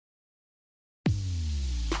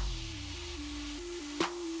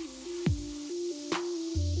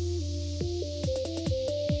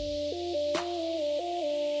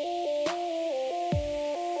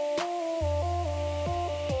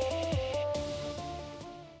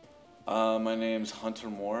My name's Hunter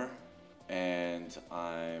Moore, and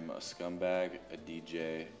I'm a scumbag, a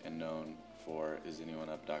DJ, and known for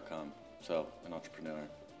isanyoneup.com. So, an entrepreneur.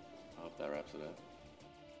 I hope that wraps it up.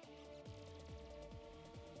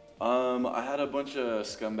 I had a bunch of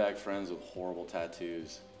scumbag friends with horrible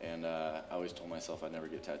tattoos, and I always told myself I'd never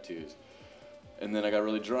get tattoos. And then I got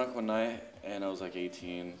really drunk one night, and I was like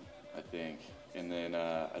 18, I think. And then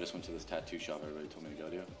I just went to this tattoo shop everybody told me to go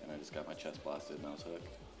to, and I just got my chest blasted, and I was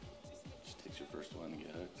hooked. Just takes your first one to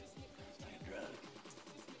get hooked. It's like a drug.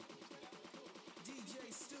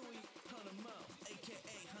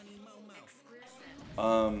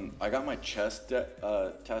 I got my chest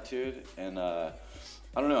tattooed, and I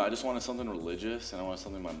don't know, I just wanted something religious, and I wanted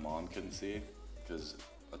something my mom couldn't see, because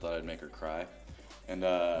I thought I'd make her cry. And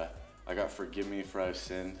I got "Forgive me for I've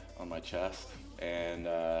sinned" on my chest, and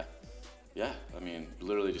yeah, I mean,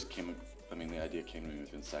 literally just came, the idea came to me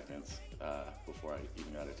within seconds before I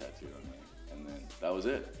even got a tattoo on me, and then that was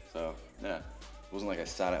it. So yeah, it wasn't like I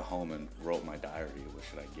sat at home and wrote my diary, what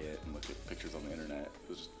should I get, and looked at pictures on the internet. It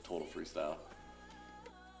was just total freestyle.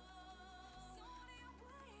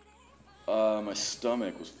 My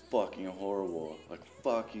stomach was fucking horrible, like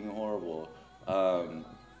fucking horrible.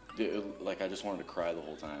 Like I just wanted to cry the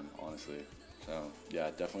whole time, honestly. So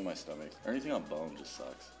yeah, definitely my stomach. Anything on bone just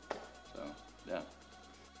sucks. So yeah.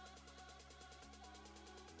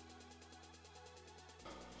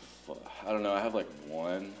 I don't know, I have like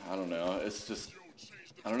one, I don't know, it's just,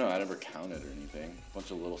 I don't know, I never counted or anything. A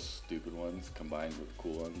bunch of little stupid ones combined with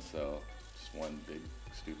cool ones, so just one big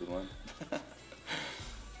stupid one.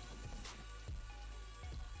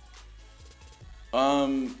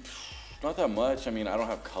 Not that much. I mean, I don't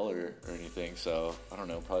have color or anything, so I don't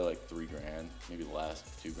know, probably like $3 grand, maybe less,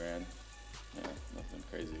 $2 grand. Yeah, nothing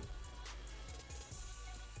crazy.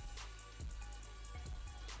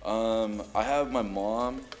 I have my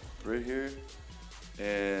mom right here,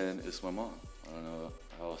 and it's my mom. I don't know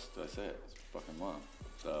how else do I say it. It's my fucking mom.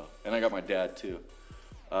 So, and I got my dad too.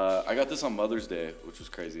 I got this on Mother's Day, which was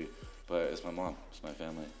crazy, but it's my mom. It's my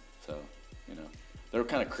family. So, you know, they were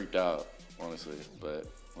kind of creeped out, honestly, but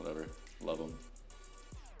whatever. Love them.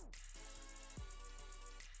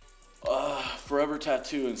 Forever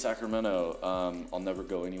Tattoo in Sacramento. I'll never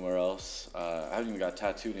go anywhere else. I haven't even got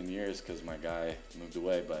tattooed in years because my guy moved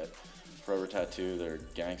away, but Forever Tattoo, they're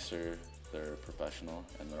gangster, they're professional,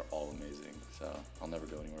 and they're all amazing. So I'll never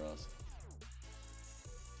go anywhere else.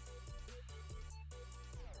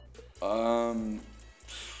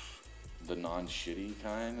 The non-shitty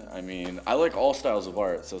kind. I mean, I like all styles of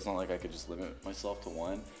art, so it's not like I could just limit myself to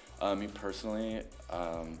one. Me personally,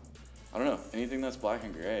 I don't know, anything that's black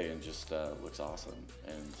and gray and just looks awesome,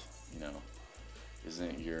 and you know,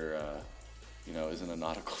 isn't a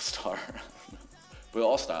nautical star. But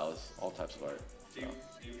all styles, all types of art. Do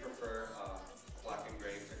you prefer black and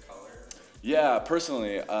gray to color? Yeah,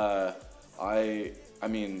 personally, I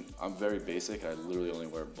mean, I'm very basic. I literally only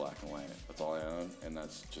wear black and white. That's all I own, and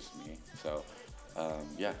that's just me. So,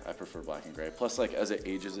 yeah, I prefer black and gray. Plus, like, as it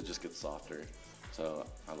ages, it just gets softer. So,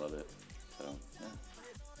 I love it. So, yeah.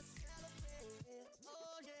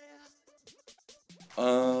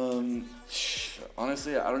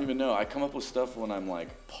 Honestly, I don't even know. I come up with stuff when I'm, like,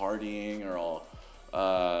 partying, or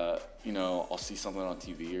I'll see something on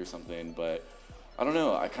TV or something, but I don't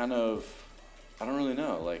know. I don't really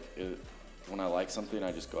know. Like, when I like something,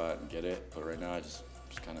 I just go out and get it. But right now, I just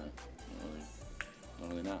kind of don't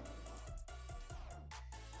really know.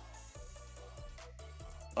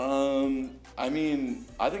 I mean,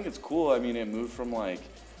 I think it's cool. I mean, it moved from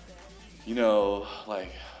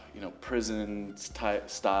prison type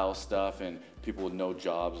style stuff, and people with no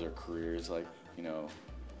jobs or careers,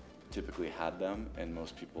 typically had them, and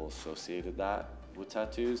most people associated that with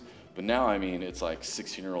tattoos. But now, I mean, it's like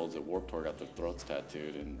 16-year-olds at Warped Tour got their throats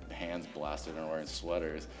tattooed and hands blasted and are wearing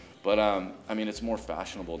sweaters. But I mean, it's more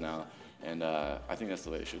fashionable now, and I think that's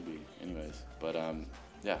the way it should be anyways. But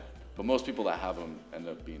yeah, but most people that have them end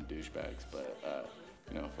up being douchebags, but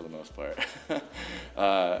for the most part.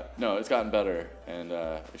 No, it's gotten better, and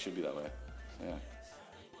it should be that way, yeah.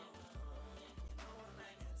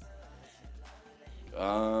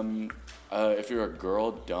 If you're a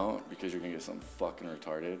girl, don't, because you're gonna get something fucking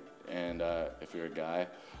retarded. And if you're a guy,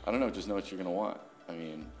 I don't know, just know what you're gonna want. I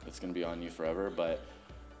mean, it's gonna be on you forever, but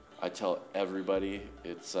I tell everybody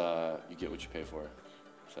it's you get what you pay for.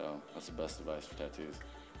 So that's the best advice for tattoos.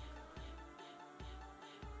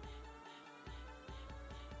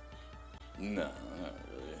 No, not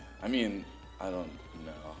really. I mean, I don't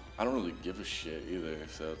know. I don't really give a shit either,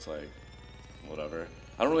 so it's like, whatever.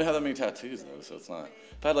 I don't really have that many tattoos though, so it's not.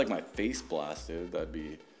 If I had like my face blasted, that'd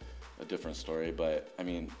be a different story. But I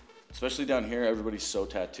mean, especially down here, everybody's so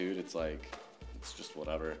tattooed. It's like, it's just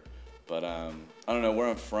whatever. But I don't know where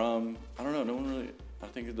I'm from. I don't know. No one really. I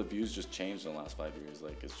think the views just changed in the last 5 years.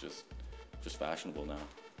 Like it's just fashionable now.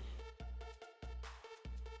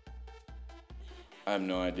 I have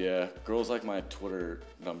no idea. Girls like my Twitter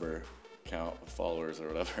number count of followers or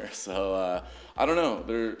whatever. So I don't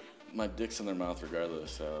know. My dick's in their mouth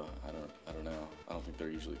regardless. So I don't know. I don't think they're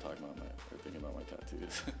usually talking about or thinking about my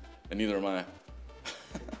tattoos, and neither am I.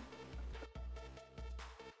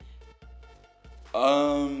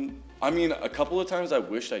 I mean, a couple of times I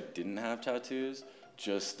wished I didn't have tattoos.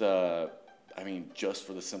 Just, I mean, just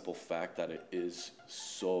for the simple fact that it is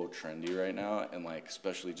so trendy right now, and like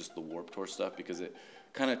especially just the Warped Tour stuff, because it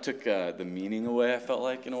kind of took the meaning away. I felt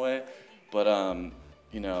like in a way, but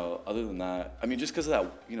you know, other than that, I mean, just because of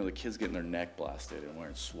that, you know, the kids getting their neck blasted and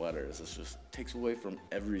wearing sweaters, it just takes away from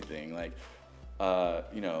everything. Like,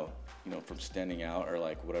 you know, from standing out or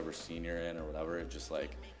like whatever scene you're in or whatever. It just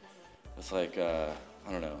like, it's like, I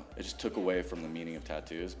don't know. It just took away from the meaning of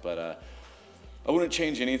tattoos. But I wouldn't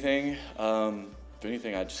change anything. If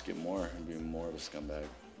anything, I'd just get more and be more of a scumbag.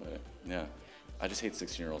 But yeah, I just hate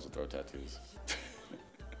 16-year-olds that throw tattoos.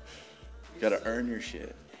 You gotta earn your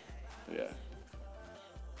shit. But yeah.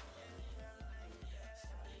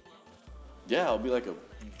 Yeah, I'll be like a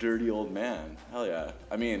dirty old man. Hell yeah.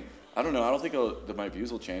 I mean, I don't know. I don't think that my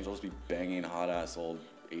views will change. I'll just be banging hot-ass old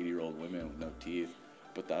 80-year-old women with no teeth.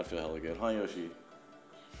 But that'd feel hella good. Huh, Yoshi?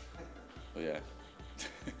 But yeah.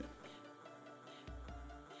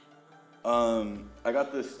 I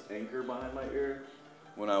got this anchor behind my ear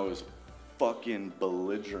when I was fucking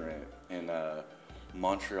belligerent in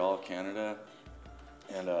Montreal, Canada.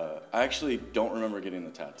 And I actually don't remember getting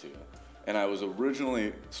the tattoo. And I was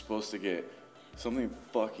originally supposed to get something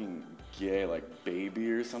fucking gay, like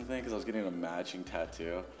baby or something, because I was getting a matching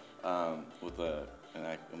tattoo with a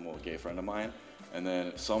gay friend of mine. And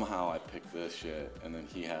then somehow I picked this shit, and then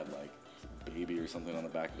he had like baby or something on the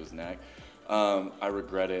back of his neck. I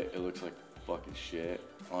regret it. It looks like fucking shit,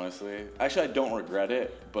 honestly. Actually, I don't regret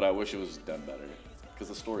it, but I wish it was done better, because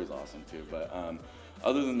the story's awesome too. But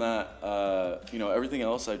other than that, you know, everything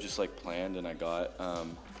else I just like planned and I got.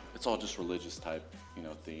 It's all just religious type, you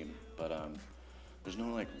know, theme. But there's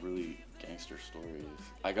no like really gangster stories.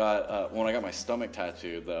 I got when I got my stomach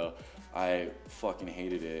tattooed though, I fucking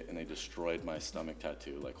hated it, and they destroyed my stomach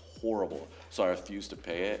tattoo, like horrible. So I refused to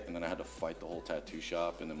pay it, and then I had to fight the whole tattoo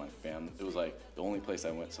shop, and then my family, it was like the only place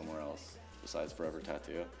I went somewhere else besides Forever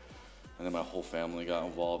Tattoo. And then my whole family got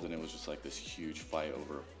involved, and it was just like this huge fight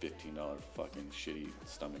over a $15 fucking shitty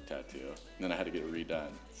stomach tattoo. And then I had to get it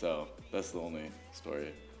redone. So that's the only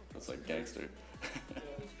story that's like gangster.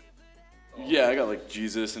 Yeah, I got like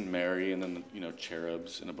Jesus and Mary, and then, you know,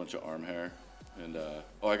 cherubs and a bunch of arm hair. And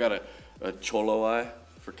I got a cholo eye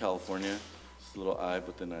for California. It's a little eye,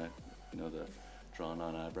 but then you know, the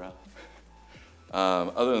drawn-on eyebrow.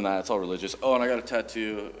 Other than that, it's all religious. Oh, and I got a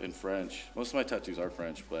tattoo in French. Most of my tattoos are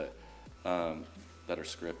French, but that are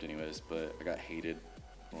script anyways. But I got hated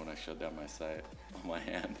when I shut down my site on my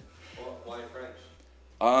hand. Well, why French?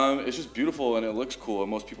 It's just beautiful and it looks cool, and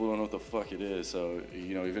most people don't know what the fuck it is. So,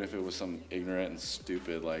 you know, even if it was some ignorant and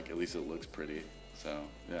stupid, like, at least it looks pretty. So,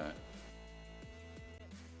 yeah.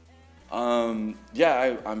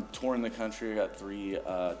 Yeah, I'm touring the country. I got 3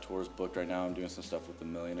 tours booked right now. I'm doing some stuff with the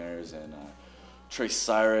Millionaires and Trey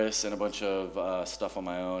Cyrus and a bunch of stuff on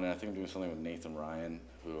my own. And I think I'm doing something with Nathan Ryan,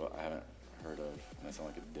 who I haven't heard of. And I sound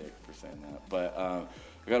like a dick for saying that. But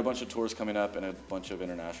we got a bunch of tours coming up and a bunch of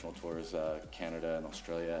international tours, Canada and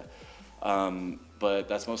Australia. But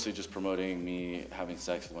that's mostly just promoting me having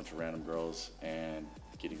sex with a bunch of random girls and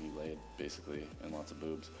getting you laid, basically, and lots of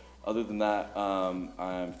boobs. Other than that,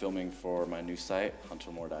 I'm filming for my new site,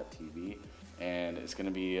 huntermore.tv, and it's going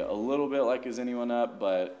to be a little bit like Is Anyone Up,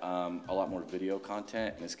 but a lot more video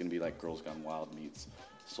content, and it's going to be like Girls Gone Wild meets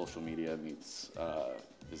social media meets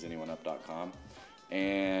isanyoneup.com.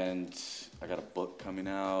 And I got a book coming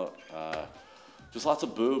out, just lots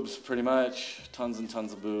of boobs, pretty much, tons and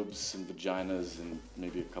tons of boobs and vaginas and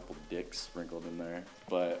maybe a couple dicks sprinkled in there.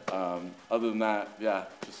 But other than that, yeah,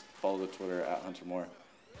 just follow the Twitter at Hunter Moore.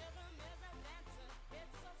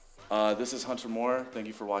 This is Hunter Moore. Thank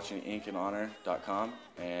you for watching inkanhonor.com,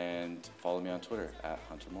 and follow me on Twitter at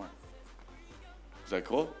Hunter Moore. Is that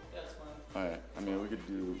cool? Yeah, it's fine. All right. I mean, we could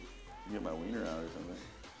get my wiener out or something.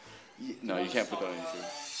 No, you can't put that on YouTube.